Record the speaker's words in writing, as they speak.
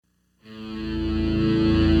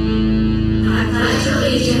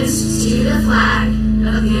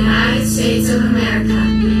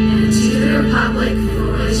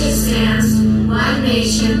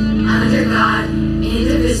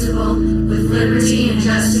liberty, and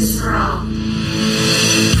justice for all.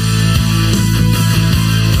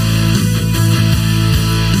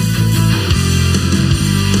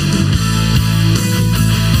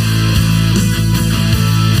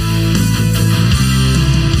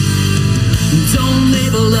 Don't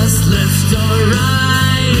label us left or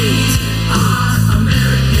right. Our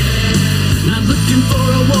American. Not looking for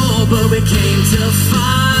a war, but we came to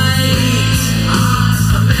fight.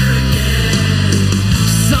 Our American.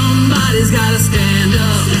 Somebody's gotta stand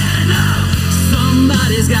up. Stand up.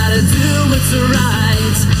 Somebody's gotta do what's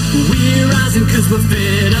right. We're rising 'cause we're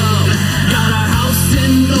fed up. Got our house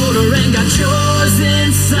in order and got yours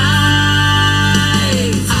inside.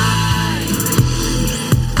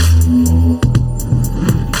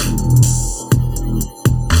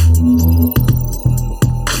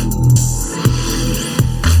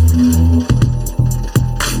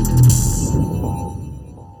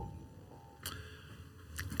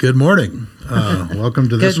 Good morning. Welcome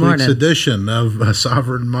to this week's edition of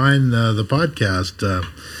Sovereign Mind, the podcast.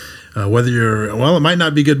 Whether you're, well, it might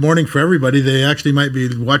not be good morning for everybody. They actually might be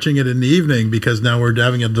watching it in the evening because now we're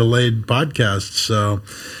having a delayed podcast. So,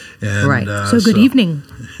 and, right. Good evening.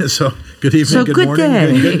 So good evening. So good morning.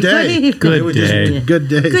 day. Good day. Good day. Good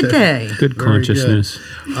day. Good day. Good consciousness.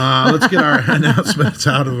 Good. Let's get our announcements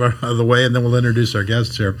out of the way, and then we'll introduce our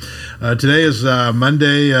guests here. Today is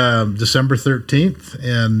Monday, December 13th,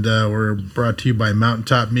 and we're brought to you by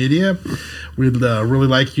Mountaintop Media. We'd really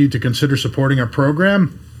like you to consider supporting our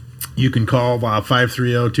program. You can call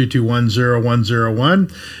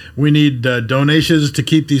 530-221-0101. We need donations to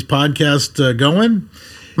keep these podcasts going.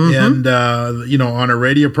 Mm-hmm. And, on our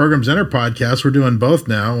radio programs and our podcasts, we're doing both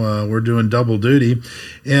now. We're doing double duty.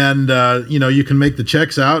 And, you can make the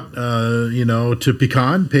checks out, to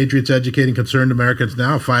Pecan, Patriots Educating Concerned Americans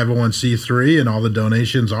Now, 501c3, and all the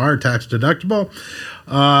donations are tax deductible.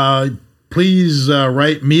 Please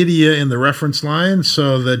write media in the reference line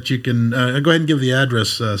so that you can go ahead and give the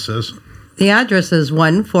address, Sis. The address is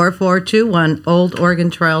 14421 Old Oregon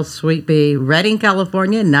Trail, Suite B, Redding,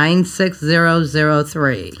 California,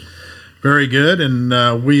 96003. Very good, and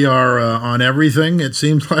we are on everything, it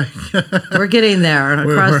seems like. We're getting there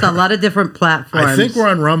across a lot of different platforms. I think we're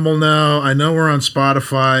on Rumble now. I know we're on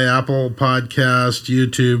Spotify, Apple Podcast,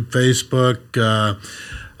 YouTube, Facebook,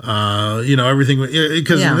 everything.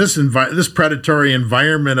 Because in this predatory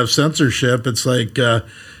environment of censorship, it's like...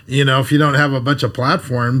 if you don't have a bunch of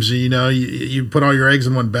platforms, you put all your eggs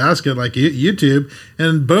in one basket like YouTube,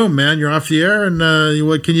 and boom, man, you're off the air, and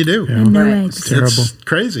what can you do? Yeah. No eggs. It's terrible. It's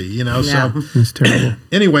crazy, So it's terrible.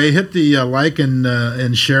 Anyway, hit the like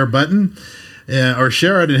and share button. Or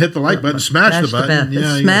share it and hit the like button. Smash the button.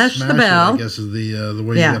 Smash the bell. I guess is the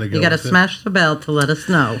way you got to go. You got to smash the bell to let us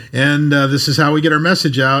know. And this is how we get our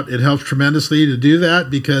message out. It helps tremendously to do that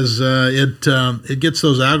because it gets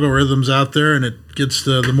those algorithms out there, and it gets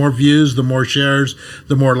the more views, the more shares,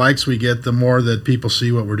 the more likes we get, the more that people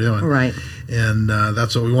see what we're doing. Right. And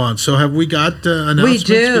that's what we want. So have we got announcements?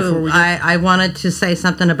 We do. Before we I wanted to say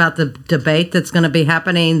something about the debate that's going to be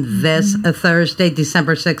happening this Thursday,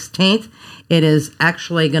 December 16th. It is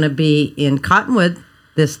actually going to be in Cottonwood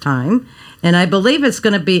this time. And I believe it's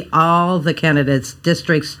going to be all the candidates,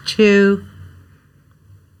 districts 2,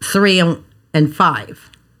 3, and 5.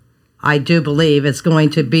 I do believe it's going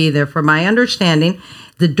to be there. From my understanding,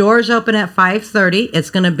 the doors open at 5:30. It's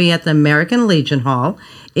going to be at the American Legion Hall.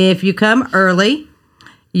 If you come early,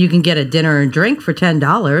 you can get a dinner and drink for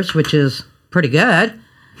 $10, which is pretty good.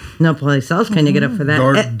 No place else can you get it for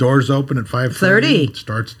that. Doors open at 5:30.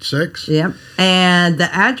 Starts at 6. Yep. And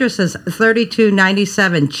the address is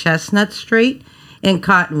 3297 Chestnut Street in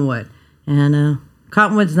Cottonwood. And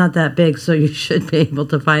Cottonwood's not that big, so you should be able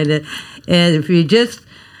to find it. And if you're just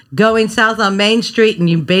going south on Main Street and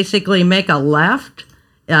you basically make a left,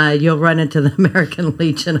 you'll run into the American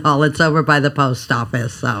Legion Hall. It's over by the post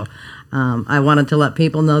office. So I wanted to let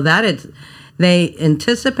people know that. They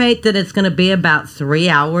anticipate that it's going to be about 3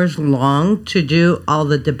 hours long to do all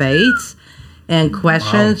the debates and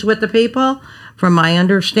questions with the people, from my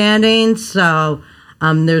understanding. So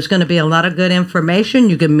there's going to be a lot of good information.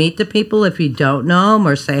 You can meet the people if you don't know them,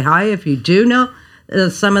 or say hi if you do know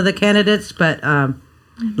some of the candidates. But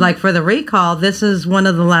like for the recall, this is one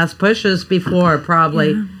of the last pushes before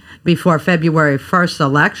before February 1st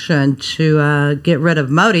election to get rid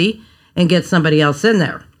of Modi and get somebody else in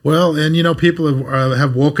there. Well, and people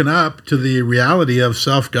have woken up to the reality of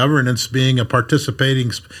self-governance being a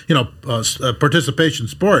participation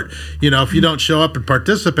sport. If you don't show up and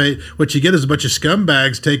participate, what you get is a bunch of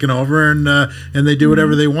scumbags taking over, and they do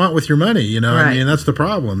whatever they want with your money. Right. I mean, that's the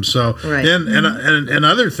problem. So, right. and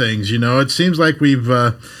other things. It seems like we've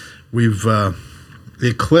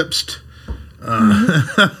eclipsed.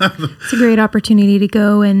 It's a great opportunity to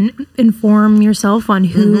go and inform yourself on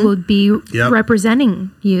who will be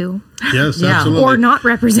representing you. Yes, Yeah. absolutely. Or not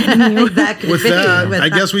representing you. With that, I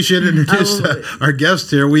guess we should introduce our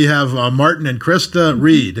guest here. We have Martin and Krista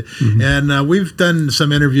Reed, and we've done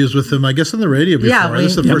some interviews with them, I guess, on the radio before. Yeah,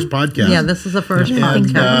 This is the first podcast. Yeah, this is the first And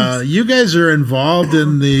podcast. you guys are involved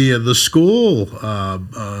in the school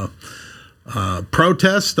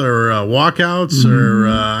protests or walkouts or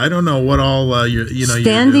I don't know what all you're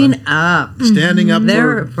Standing up. standing up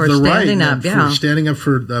They're for for the standing right, up, yeah. for standing up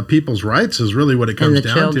for people's rights is really what it comes the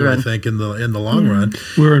down to. I children. think in the long run.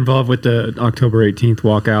 We were involved with the October 18th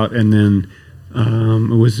walkout, and then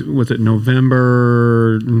was it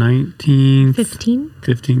November 19th? 15?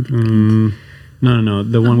 15th? No.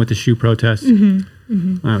 The one with the shoe protest. I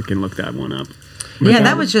can look that one up. Yeah,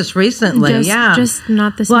 that was just recently. Just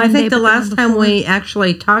not this Well, I Monday, think the but one last time before. we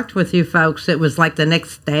actually talked with you folks, it was like the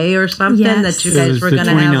next day or something Yes. that you It guys was were the going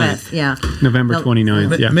to have 29th. it. Yeah. November No,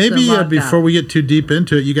 29th, yeah. Maybe So before we get too deep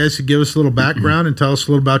into it, you guys could give us a little background and tell us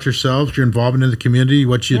a little about yourselves, your involvement in the community,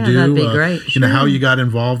 what you Yeah, do. that'd be great. You know, how you got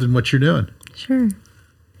involved in what you're doing. Sure.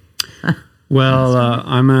 Well,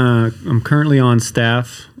 I'm currently on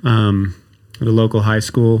staff at a local high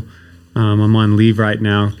school. I'm on leave right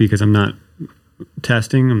now because I'm not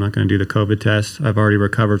testing. I'm not going to do the COVID test. I've already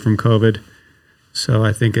recovered from COVID. So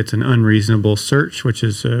I think it's an unreasonable search, which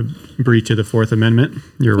is a breach of the Fourth Amendment.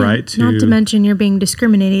 You're right to... Not to mention you're being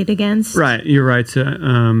discriminated against. Right. You're right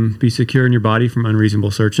to be secure in your body from unreasonable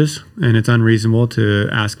searches. And it's unreasonable to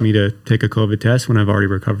ask me to take a COVID test when I've already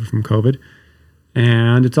recovered from COVID.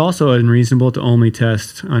 And it's also unreasonable to only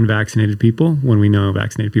test unvaccinated people when we know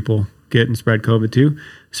vaccinated people get and spread COVID too.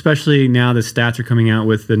 Especially now the stats are coming out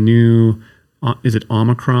with the new... is it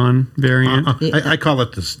Omicron variant? I call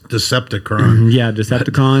it the Decepticon. Yeah,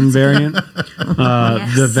 Decepticon variant.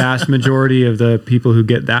 The vast majority of the people who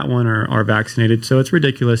get that one are vaccinated. So it's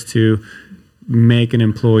ridiculous to make an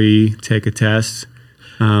employee take a test.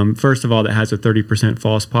 First of all, that has a 30%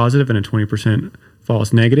 false positive and a 20%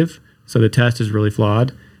 false negative. So the test is really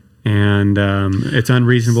flawed. And it's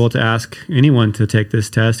unreasonable to ask anyone to take this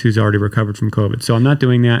test who's already recovered from COVID. So I'm not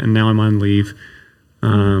doing that, and now I'm on leave.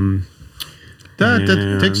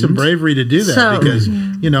 That takes some bravery to do that because,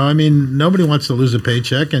 I mean, nobody wants to lose a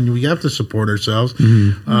paycheck and we have to support ourselves.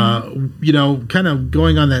 Kind of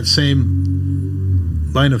going on that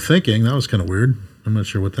same line of thinking, that was kind of weird. I'm not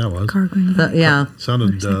sure what that was. Yeah.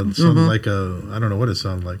 Sounded like I don't know what it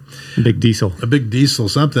sounded like. A big diesel. A big diesel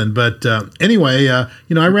something. But anyway, I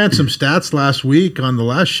ran some stats last week on the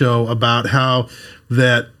last show about how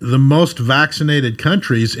that the most vaccinated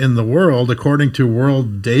countries in the world, according to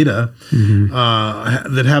world data,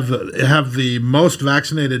 that have the most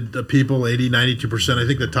vaccinated people, 92%. I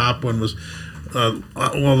think the top one was,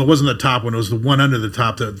 it wasn't the top one. It was the one under the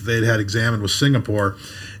top that they'd had examined was Singapore.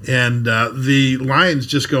 And the lines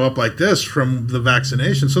just go up like this from the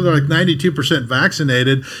vaccination. So they're like 92%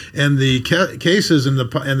 vaccinated, and the cases and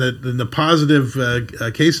the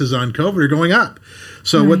positive cases on COVID are going up.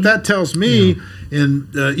 So what that tells me, in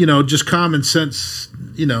just common sense,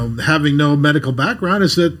 having no medical background,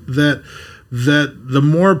 is that the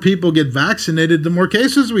more people get vaccinated, the more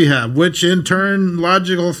cases we have, which in turn,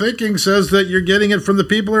 logical thinking says that you're getting it from the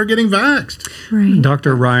people who are getting vaxxed. Right.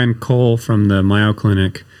 Dr. Ryan Cole from the Mayo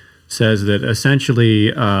Clinic says that essentially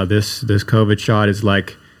this COVID shot is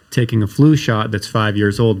like taking a flu shot that's 5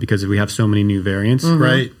 years old because we have so many new variants.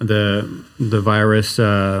 Right. The virus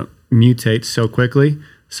mutates so quickly.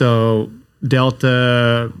 So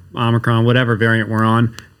Delta, Omicron, whatever variant we're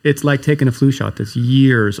on, it's like taking a flu shot that's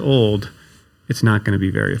years old. It's not going to be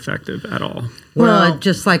very effective at all. Well,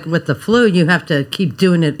 just like with the flu, you have to keep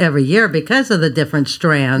doing it every year because of the different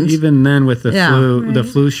strands. Even then, with the flu, Right. the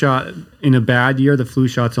flu shot, in a bad year, the flu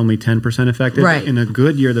shot's only 10% effective. Right. In a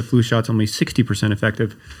good year, the flu shot's only 60%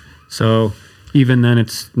 effective. So even then,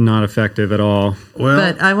 it's not effective at all. Well,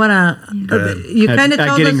 But I want to, you kind of at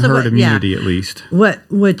told getting us herd about, immunity, at least.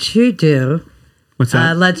 what you do. What's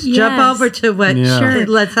that? Let's jump Yes. over to what, Yeah. Sure.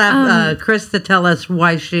 let's have Krista tell us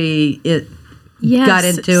why she Yes, got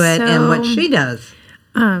into it and what so, she does.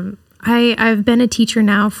 I've been a teacher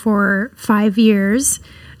now for 5 years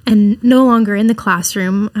and no longer in the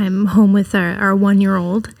classroom. I'm home with our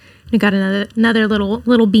 1-year-old. We got another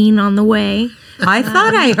little bean on the way. I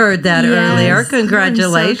thought I heard that earlier. Yes. I'm so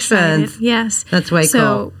Congratulations. excited. Yes. That's way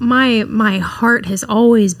so cool. my heart has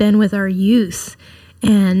always been with our youth.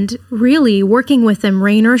 And really working with them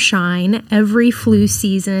rain or shine every flu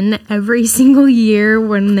season, every single year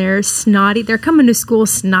when they're snotty, they're coming to school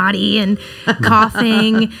snotty and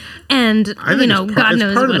coughing and, God knows what else.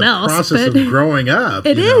 It's part of the process of growing up.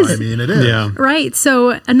 It is. I mean, it is. Yeah. Right.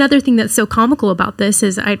 So another thing that's so comical about this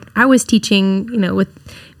is I was teaching, with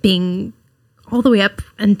being all the way up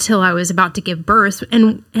until I was about to give birth,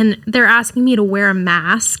 and they're asking me to wear a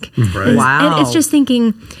mask. Right. Wow. And it's just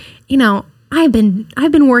thinking, I've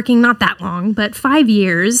been working not that long, but 5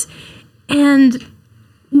 years, and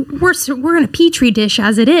we're in a petri dish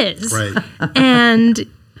as it is, Right. and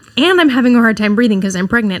I'm having a hard time breathing because I'm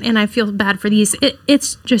pregnant, and I feel bad for these.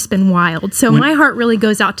 It's just been wild. So my heart really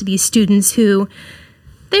goes out to these students who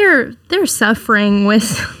they're suffering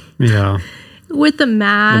with. Yeah. With the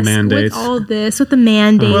mask, mandates. with all this, with the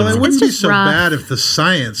mandates. Well, it wouldn't it's be just so rough. bad if the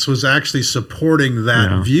science was actually supporting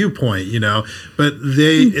that viewpoint, But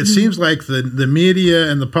it seems like the media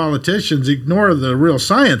and the politicians ignore the real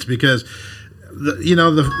science because,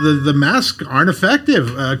 the masks aren't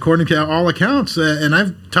effective according to all accounts. And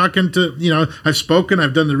I've I've spoken,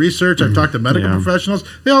 I've done the research, I've talked to medical professionals.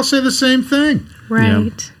 They all say the same thing.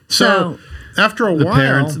 Right. So after a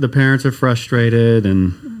while, The parents are frustrated,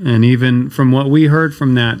 and even from what we heard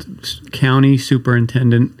from that county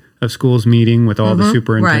superintendent of schools meeting with all the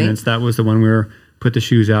superintendents, that was the one we were put the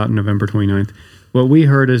shoes out on November 29th. What we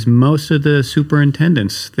heard is most of the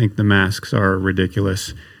superintendents think the masks are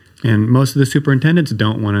ridiculous, and most of the superintendents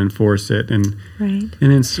don't want to enforce it. And Right.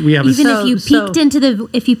 and then we have Even if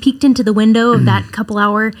you peeked into the window of that couple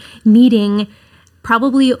hour meeting,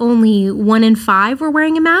 probably only 1 in 5 were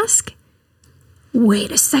wearing a mask.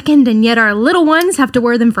 Wait a second, and yet our little ones have to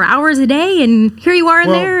wear them for hours a day, and here you are in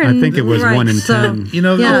there. And I think it was Right, 1 in so- 10.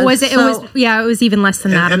 it was even less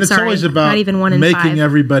than that. and I'm it's sorry, always about not even 1 in making 5.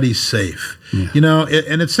 everybody safe.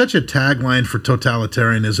 And it's such a tagline for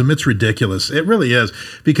totalitarianism. It's ridiculous. It really is,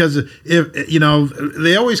 because if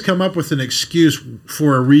they always come up with an excuse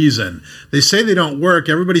for a reason. They say they don't work.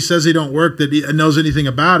 Everybody says they don't work that knows anything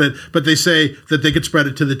about it, but they say that they could spread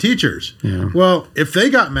it to the teachers. Yeah. Well, if they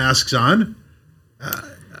got masks on,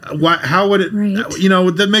 how would it? Right.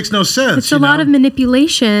 That makes no sense. It's a lot of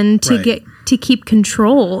manipulation to Right. to keep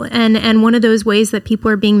control, and one of those ways that people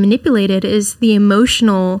are being manipulated is the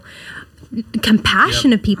emotional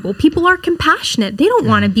compassion of people. People are compassionate. They don't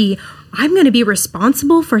want to be, I'm going to be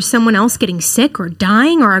responsible for someone else getting sick or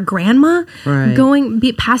dying, or a grandma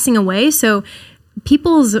passing away. So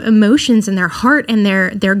people's emotions and their heart and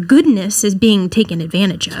their goodness is being taken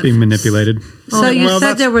advantage of. Being manipulated. So you Well, said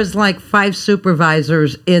that's- there was like 5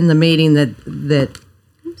 supervisors in the meeting that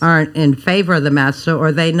aren't in favor of the mask. So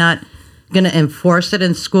are they not going to enforce it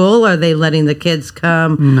in school? Are they letting the kids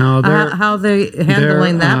come? No, how are they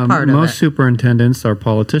handling that part of most it? superintendents are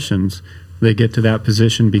politicians. They get to that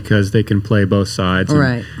position because they can play both sides.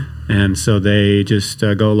 Right. And so they just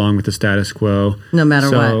go along with the status quo. No matter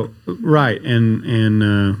what. Right.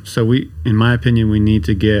 And so we, in my opinion, we need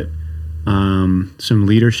to get some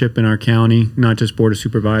leadership in our county, not just board of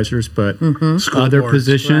supervisors, but School other boards.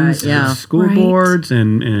 positions, Right, yeah. school Right. boards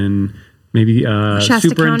and maybe Shasta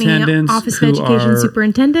superintendents County Office of Education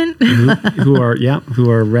Superintendent. who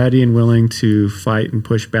are ready and willing to fight and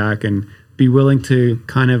push back and be willing to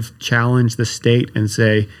kind of challenge the state and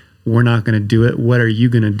say, we're not going to do it. What are you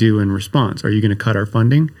going to do in response? Are you going to cut our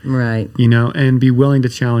funding? Right. And be willing to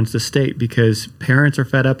challenge the state, because parents are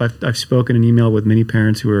fed up. I've spoken in email with many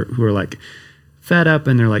parents who are like fed up,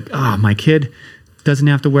 and they're like, oh, my kid doesn't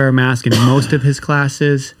have to wear a mask in most of his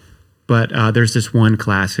classes. But there's this one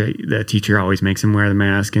class the teacher always makes him wear the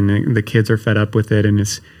mask, and the kids are fed up with it. And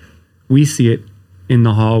we see it in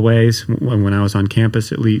the hallways. When I was on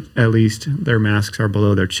campus, at least their masks are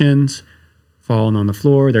below their chins, falling on the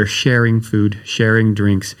floor. They're sharing food, sharing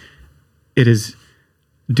drinks. It is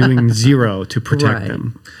doing zero to protect Right.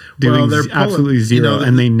 them. Well, Doing they're pulling- absolutely zero, you know,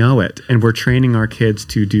 and they know it. And we're training our kids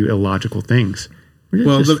to do illogical things.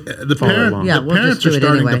 Well, Just the follow parent, along. Yeah, the we'll parents just do are it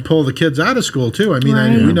starting anyway. to pull the kids out of school too. I mean,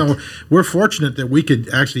 Right. we're fortunate that we could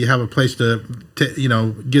actually have a place to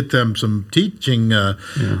get them some teaching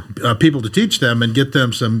people to teach them and get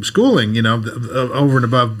them some schooling, over and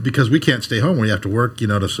above, because we can't stay home. We have to work,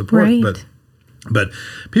 to support. Right. But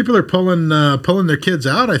people are pulling their kids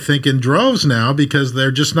out, I think, in droves now, because they're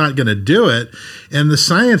just not going to do it, and the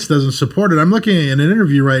science doesn't support it. I'm looking at an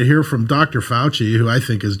interview right here from Dr. Fauci, who I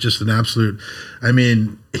think is just an absolute. I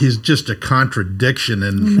mean, he's just a contradiction,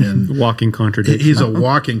 and Walking contradiction. he's a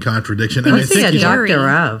walking contradiction. And What's he a doctor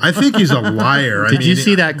of? I think he's a liar. Did you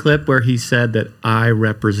see that clip where he said that I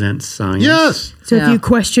represent science? Yes. So Yeah. if you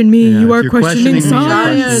question me, you if are you're questioning questioning me,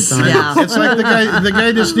 science. that's Yeah. It's like the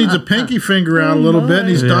guy just needs a pinky finger out a little bit, and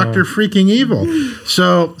he's Yeah. Dr. freaking evil.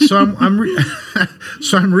 So I'm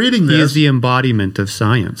reading He is this. the embodiment of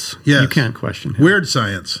science. Yes. You can't question him. Weird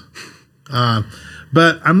science.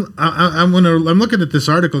 But I'm looking at this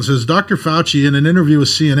article. It says Dr. Fauci, in an interview with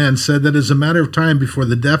CNN, said that it's a matter of time before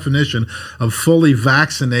the definition of fully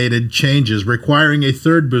vaccinated changes, requiring a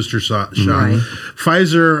third booster shot. Right.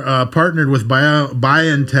 Pfizer partnered with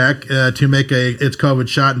BioNTech to make its COVID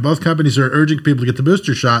shot, and both companies are urging people to get the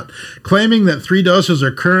booster shot, claiming that 3 doses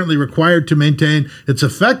are currently required to maintain its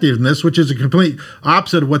effectiveness, which is a complete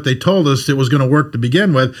opposite of what they told us it was going to work to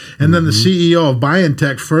begin with. And then the CEO of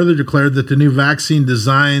BioNTech further declared that the new vaccine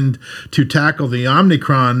designed to tackle the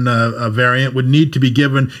Omicron variant would need to be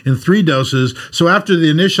given in 3 doses. So after the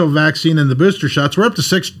initial vaccine and the booster shots, we're up to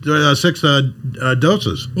six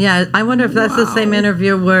doses. Yeah, I wonder if that's the same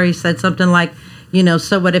interview where he said something like,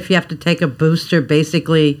 so what if you have to take a booster,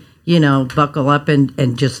 basically, buckle up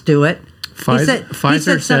and just do it? Pfizer he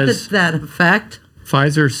said something says- to that effect.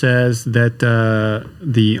 Pfizer says that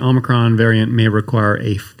the Omicron variant may require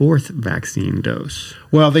a 4th vaccine dose.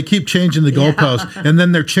 Well, they keep changing the goalposts, and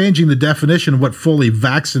then they're changing the definition of what fully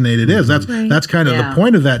vaccinated is. That's kind of Yeah. the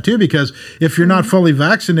point of that too, because if you're not fully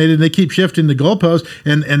vaccinated, they keep shifting the goalposts,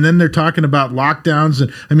 and then they're talking about lockdowns.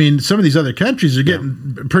 And I mean, some of these other countries are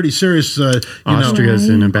getting pretty serious. Austria's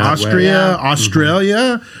in a bad way.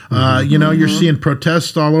 Australia. You're seeing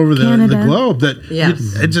protests all over the Canada. globe. That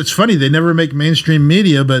Yes. it's funny, they never make mainstream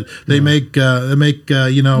media, but they make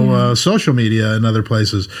social media in other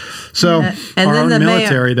places. So. And Our then own the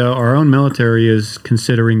military, though, our own military is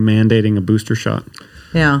considering mandating a booster shot.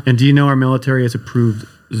 Yeah. And do you know our military has approved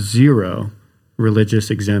 0 religious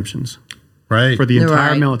exemptions Right. for the You're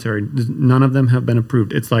entire right. military? None of them have been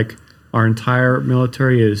approved. It's like our entire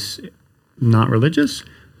military is not religious.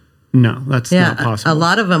 No, that's not possible. A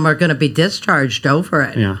lot of them are going to be discharged over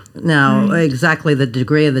it. Yeah. Now, exactly the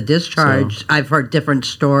degree of the discharge, I've heard different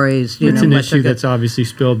stories. It's an but issue they're that's obviously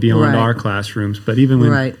spilled beyond Right. our classrooms. But even when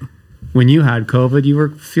right. when you had COVID, you were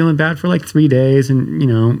feeling bad for like 3 days, and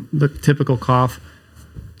the typical cough,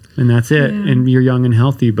 and that's it. Yeah. And you're young and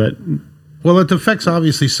healthy, but Well, it affects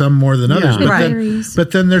obviously some more than others, Yeah. but, It then, varies. but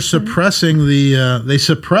then they're suppressing they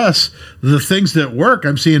suppress the things that work.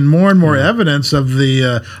 I'm seeing more and more evidence of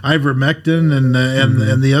the ivermectin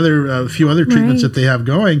and the other few other treatments Right. that they have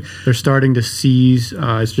going. they're starting to seize.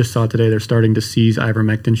 I just saw today they're starting to seize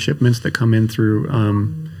ivermectin shipments that come in through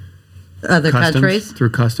Other customs. countries. Through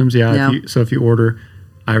customs, yeah. Yeah. If you order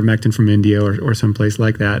ivermectin from India or someplace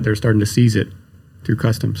like that, they're starting to seize it through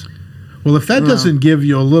customs. Well, if that doesn't give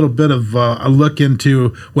you a little bit of a look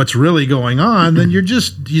into what's really going on, then you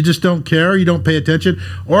just don't care, you don't pay attention,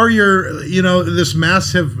 or you're this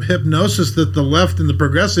massive hypnosis that the left and the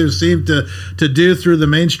progressives seem to do through the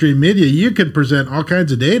mainstream media. You can present all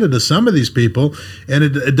kinds of data to some of these people, and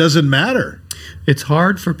it doesn't matter. It's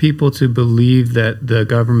hard for people to believe that the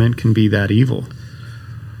government can be that evil.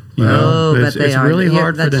 Oh, it's, but they it's are. really Yeah,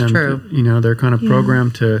 hard for that's them. true. They're kind of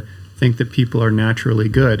programmed to think that people are naturally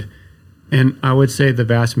good. And I would say the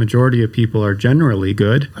vast majority of people are generally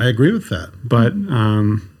good, I agree with that. but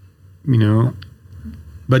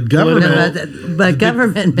But government, But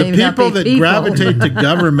government the may not people be that people. gravitate to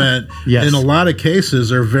government Yes. in a lot of cases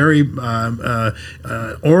are very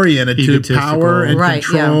oriented to Egotistical. power and Right,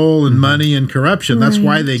 control and money and corruption. That's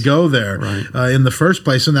why they go there Right. in the first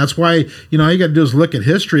place, and that's why all you got to do is look at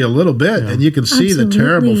history a little bit, and you can see the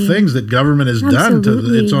terrible Absolutely. things that government has done to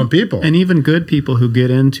Absolutely. its own people. and even good people who get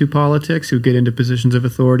into politics, who get into positions of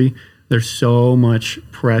authority, there's so much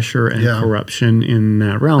pressure and Yeah. corruption in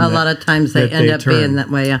that realm. A lot of times they that end up turn. being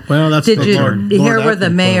that way. Yeah. Well, that's Did the you Lord hear where the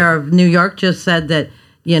acting mayor of New York just said that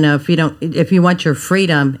if you want your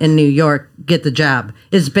freedom in New York, get the job?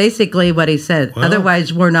 Is basically what he said. Well,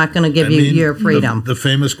 Otherwise, we're not going to give you your freedom. The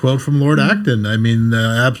famous quote from Lord Acton. I mean,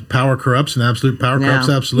 power corrupts and absolute power corrupts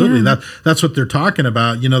Yeah. absolutely. Yeah. That's what they're talking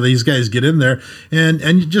about. These guys get in there, and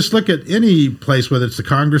you just look at any place, whether it's the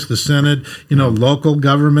Congress, the Senate, local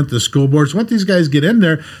government, the school boards. Once these guys get in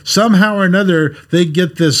there, somehow or another, they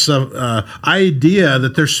get this idea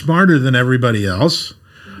that they're smarter than everybody else.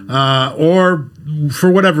 Or for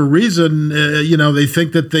whatever reason, they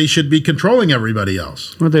think that they should be controlling everybody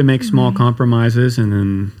else. Well, they make small compromises, and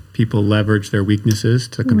then people leverage their weaknesses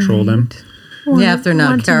to control them. Or Yeah, if they're not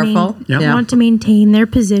want to Mm-hmm. careful. Yeah. Yeah. want to maintain their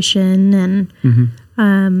position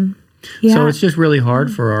and Yeah. So it's just really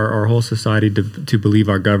hard for our whole society to believe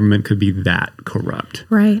our government could be that corrupt.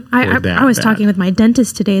 Right. Or I that was bad. talking with my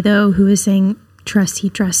dentist today, though, who was saying he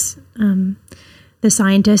trusts the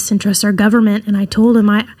scientists and trusts our government. And I told him,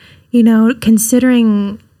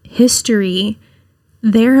 considering history,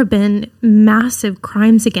 there have been massive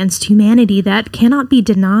crimes against humanity that cannot be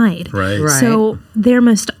denied. Right. Right. So there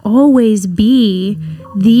must always be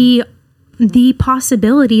the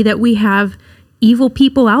possibility that we have evil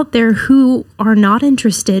people out there who are not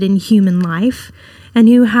interested in human life and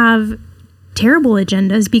who have terrible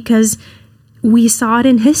agendas, because we saw it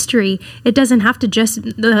in history. It doesn't have to just,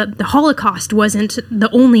 the Holocaust wasn't the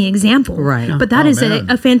only example. Right. But that Oh, is man.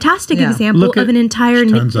 a fantastic Yeah. example Look of at- an entire...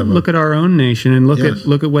 Tons of them. Look at our own nation and Yes.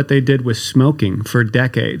 look at what they did with smoking for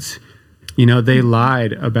decades. They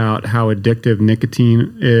lied about how addictive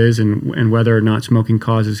nicotine is and whether or not smoking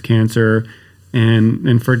causes cancer.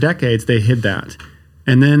 And for decades, they hid that.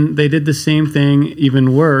 And then they did the same thing,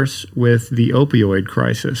 even worse, with the opioid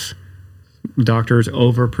crisis. Doctors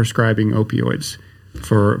over-prescribing opioids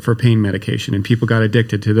for pain medication, and people got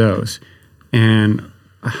addicted to those. And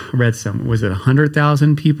I read was it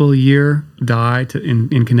 100,000 people a year die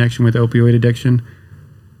in connection with opioid addiction?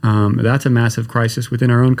 That's a massive crisis within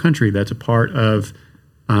our own country. That's a part of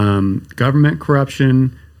government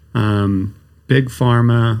corruption, big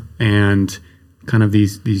pharma, and kind of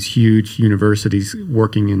these huge universities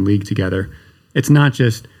working in league together. It's not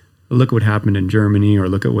just look what happened in Germany, or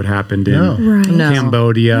look at what happened in No. Right. No.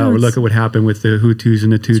 Cambodia, No, or it's- look at what happened with the Hutus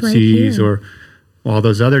and the right Tutsis, here. or all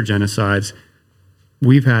those other genocides.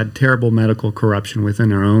 We've had terrible medical corruption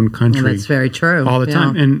within our own country. That's very true. All the Yeah.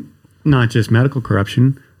 time. And not just medical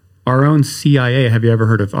corruption. Our own CIA, have you ever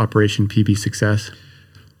heard of Operation PB Success?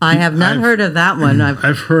 I have not I've- heard of that one.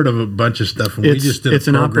 I've heard of a bunch of stuff, and we It's- just did it's a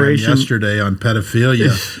an program operation- yesterday on pedophilia.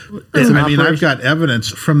 It's an I mean, I've operation- got evidence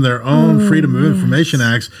from their own Freedom of Information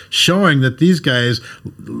Acts showing that these guys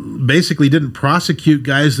basically didn't prosecute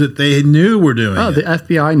guys that they knew were doing Oh, it. the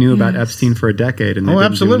FBI knew about Yes. Epstein for a decade. And they Oh, didn't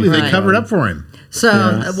do absolutely. They anything covered about up for him.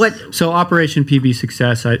 So what? So Operation PB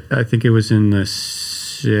Success, I think it was in the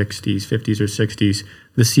 60s, 50s or 60s,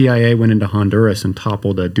 the CIA went into Honduras and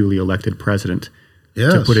toppled a duly elected president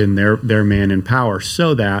Yes. to put in their man in power,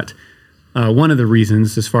 so that one of the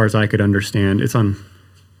reasons, as far as I could understand, it's on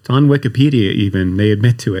Wikipedia even, they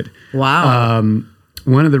admit to it. Wow.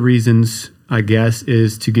 One of the reasons, I guess,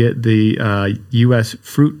 is to get the U.S.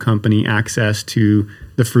 fruit company access to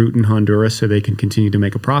the fruit in Honduras so they can continue to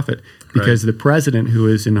make a profit. Because the president who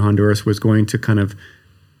is in Honduras was going to kind of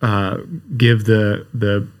give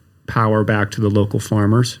the power back to the local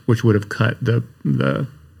farmers, which would have cut the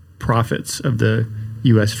profits of the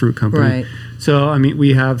U.S. fruit company. Right. So, I mean,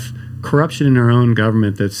 we have corruption in our own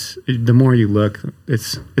government. That's, the more you look,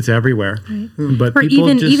 it's everywhere. But Or people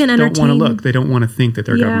even- just even don't want to entertain- look. They don't want to think that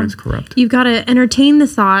their government's corrupt. You've got to entertain the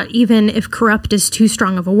thought, even if corrupt is too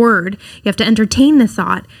strong of a word. You have to entertain the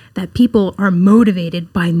thought that people are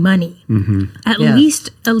motivated by money. At Yes. least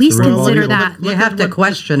Well, consider look- that. You have to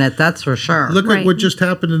question it. That's for sure. Look Right. at what just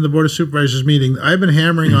happened in the Board of Supervisors meeting. I've been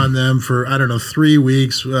hammering on them for, 3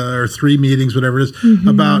 weeks or 3 meetings, whatever it is,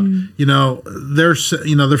 about,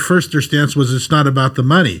 their stance was it's not about the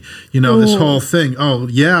money. This whole thing. Oh,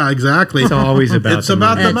 yeah, exactly. It's always about It's the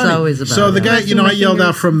about money. the It's money. always about so the it. guy, Crossing I my yelled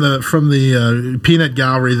out fingers. from the peanut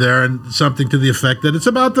gallery there, and something to the effect that it's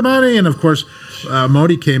about the money. And of course,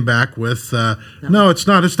 Modi came back with, no, it's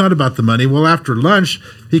not. It's not about the money. Well, after lunch,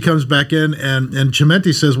 he comes back in, and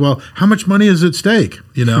Chimenti says, well, how much money is at stake?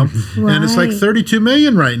 And it's like Right. 32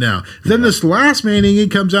 million right now. Then this last meeting, he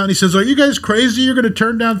comes out and he says, are you guys crazy? You're going to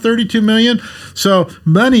turn down 32 million? So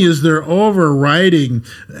money is their overriding.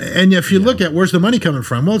 And if you look at where's the money coming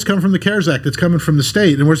from? Well, it's coming from the CARES Act. It's coming from the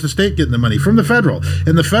state. And where's the state getting the money? From the federal.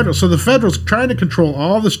 So the federal's trying to control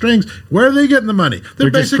all the strings. Where are they getting the money? They're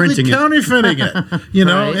They're just basically printing it. counterfeiting it.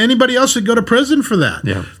 Right. Anybody else should go to prison for that.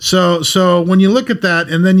 Yeah. So when you look at that,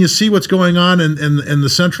 and then you see what's going on in the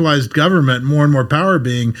centralized government, more and more power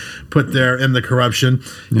being put there, in the corruption.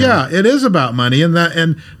 Yeah, it is about money,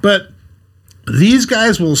 but these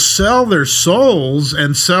guys will sell their souls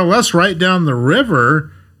and sell us right down the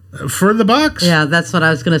river for the bucks. Yeah, that's what I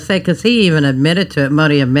was going to say, because he even admitted to it.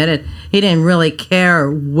 Modi admitted he didn't really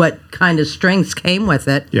care what kind of strings came with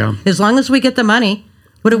it. Yeah. As long as we get the money,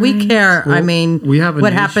 what do we care? Well, I mean, we have a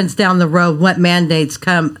what nation- happens down the road, what mandates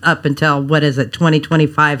come up until,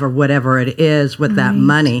 2025 or whatever it is with that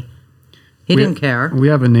money. He didn't care. We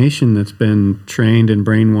have a nation that's been trained and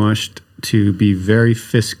brainwashed to be very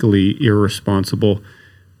fiscally irresponsible.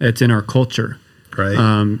 It's in our culture. Right.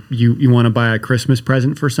 You want to buy a Christmas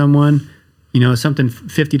present for someone, something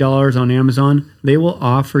 $50 on Amazon, they will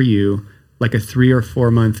offer you like a 3 or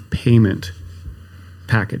 4 month payment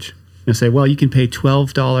package. And say, well, you can pay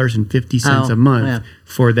 $12.50 a month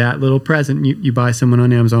for that little present you buy someone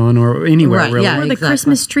on Amazon or anywhere. Right, really. yeah. Or the Exactly.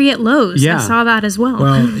 Christmas tree at Lowe's. Yeah. I saw that as well.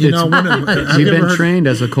 Well, We've been trained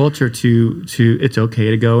as a culture to it's okay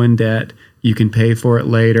to go in debt. You can pay for it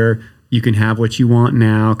later. You can have what you want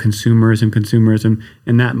now. Consumerism,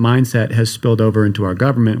 and that mindset has spilled over into our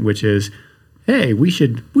government, which is, hey, we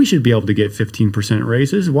should be able to get 15%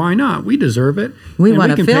 raises. Why not? We deserve it. We And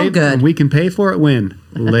want to can feel pay, good. And we can pay for it when?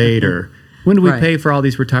 Later. When do we Right. pay for all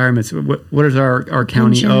these retirements? What does our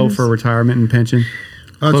county owe Pensions. for retirement and pension?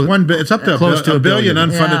 it's up to Close to a billion $1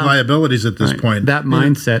 billion. unfunded Yeah. liabilities at this Right. point. That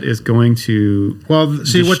mindset is going to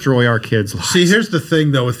destroy our kids' lives. See, here's the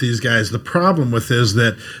thing, though, with these guys. The problem with is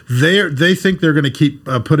that they think they're going to keep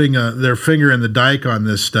putting their finger in the dike on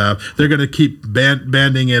this stuff. They're going to keep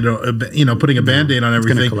banding it, putting a Band-Aid on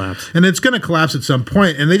everything. gonna collapse. And it's going to collapse at some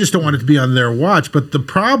point, and they just don't want it to be on their watch. But the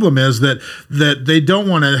problem is that they don't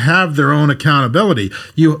want to have their own accountability.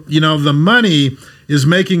 The money is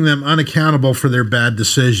making them unaccountable for their bad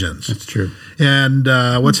decisions. That's true. And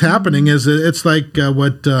what's happening is that it's like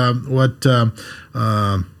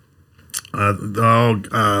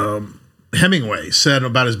Hemingway said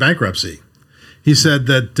about his bankruptcy. He said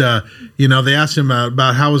that they asked him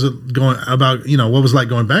about how was it going, about what was it like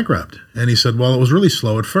going bankrupt, and he said, well, it was really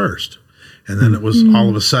slow at first, and then it was all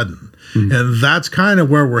of a sudden. And that's kind of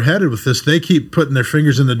where we're headed with this. They keep putting their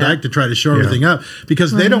fingers in the dike to try to show everything up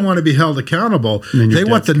because they don't want to be held accountable. then your They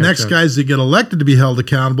want the debts next catch up. guys that get elected to be held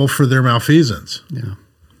accountable for their malfeasance. Yeah.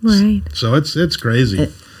 Right. So it's crazy.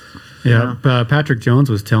 Yeah, Patrick Jones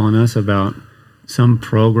was telling us about some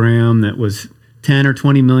program that was $10 or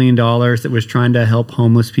 $20 million that was trying to help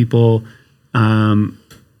homeless people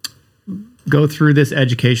go through this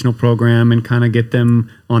educational program and kind of get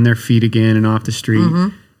them on their feet again and off the street.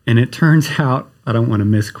 And it turns out, I don't want to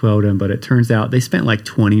misquote him, but it turns out they spent like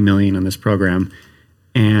 $20 million on this program,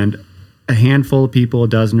 and a handful of people, a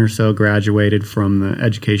dozen or so, graduated from the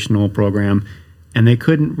educational program, and they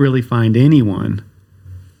couldn't really find anyone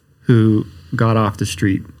who got off the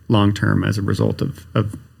street long term as a result of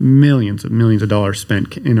millions of dollars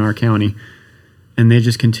spent in our county. And they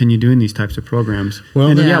just continue doing these types of programs. Well,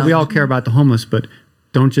 and yeah. we all care about the homeless, but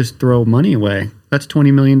don't just throw money away. That's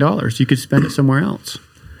 $20 million. You could spend it somewhere else.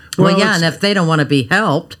 Well, Well, yeah, and if they don't want to be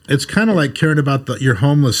helped, It's kind of like caring about your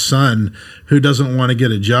homeless son who doesn't want to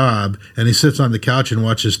get a job, and he sits on the couch and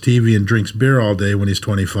watches TV and drinks beer all day when he's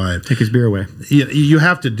 25. Take his beer away. You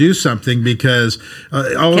have to do something because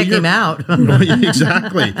kick him out.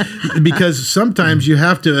 Exactly, because sometimes you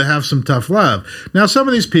have to have some tough love. Now, some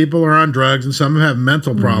of these people are on drugs and some have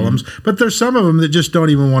mental problems, but there's some of them that just don't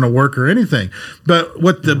even want to work or anything. But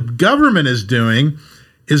what the government is doing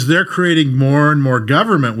is they're creating more and more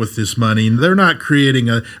government with this money, and they're not creating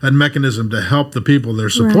a mechanism to help the people they're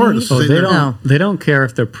supporting. Right. So Oh, they they're- don't. No. They don't care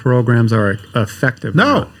if their programs are effective. No,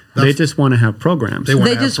 or not. They that's- just want to have programs. They want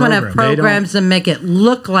They to have just want to have programs. programs and make it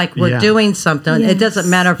look like we're Yeah. doing something. Yes. It doesn't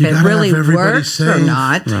matter if You it gotta really have everybody works or safe.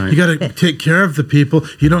 not. Right. You got to take care of the people.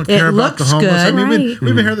 You don't care about the looks homeless. I good. mean, Right.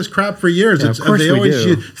 we've been hearing this crap for years. Yeah, of course they we always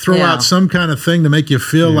do. throw Yeah. out some kind of thing to make you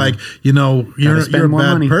feel like you're spend a more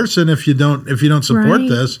bad money. person if you don't support Right.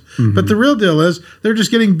 this. But the real deal is they're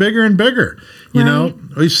just getting bigger and bigger. You know, Right.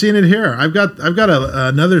 we've seen it here. I've got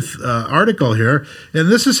another article here, and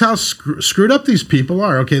this is how screwed up these people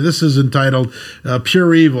are. Okay, this is entitled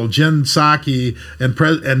 "Pure Evil." Jen Psaki and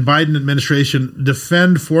Biden administration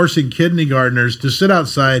defend forcing kindergartners to sit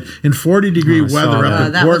outside in 40-degree Oh, I saw weather that. up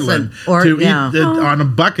in That was Portland an- to yeah. eat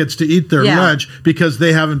on buckets to eat their Yeah. lunch because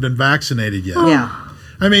they haven't been vaccinated yet. Yeah.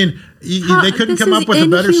 I mean, they couldn't This come is up with a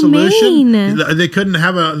better inhumane. solution. They couldn't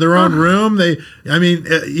have their own room. But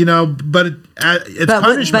it's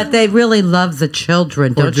punishment. But they really love the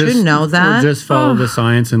children. Or Don't just- you know that? Or just follow the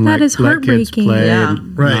science and that let is kids heartbreaking. play Yeah.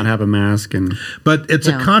 and Right. not have a mask and But it's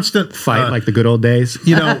a Yeah. constant fight like the good old days.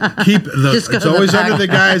 keep Just go it's to the always back. under the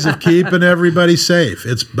guise of keeping everybody safe.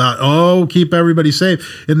 It's about keep everybody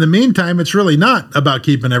safe. In the meantime, it's really not about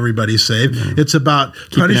keeping everybody safe. It's about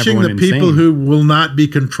punishing the everyone people insane. who will not be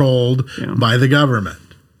controlled Yeah. by the government.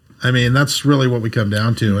 I mean, that's really what we come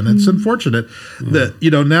down to, and it's unfortunate that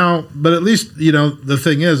now. But at least the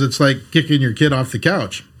thing is, it's like kicking your kid off the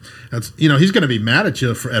couch. That's he's going to be mad at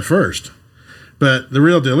you at first, but the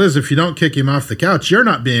real deal is, if you don't kick him off the couch, you're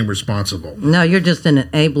not being responsible. No, you're just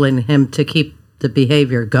enabling him to keep the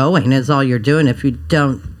behavior going. Is all you're doing if you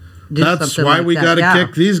don't do something That's why like we that. got to Yeah.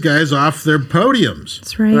 kick these guys off their podiums.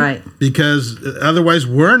 That's right. Right. Because otherwise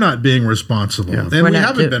we're not being responsible. And We're we not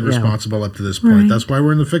haven't been yeah. responsible up to this point. Right. That's why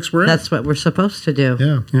we're in the fix we're in. That's what we're supposed to do.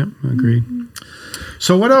 yeah. Yep, agreed.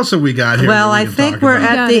 So what else have we got here? Well, that we I can think talk we're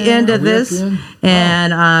about? at the Got it. end of Are we at this, the end?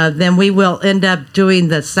 and then we will end up doing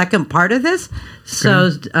the second part of this. So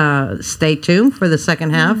stay tuned for the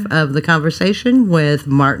second half of the conversation with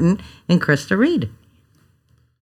Martin and Krista Reed.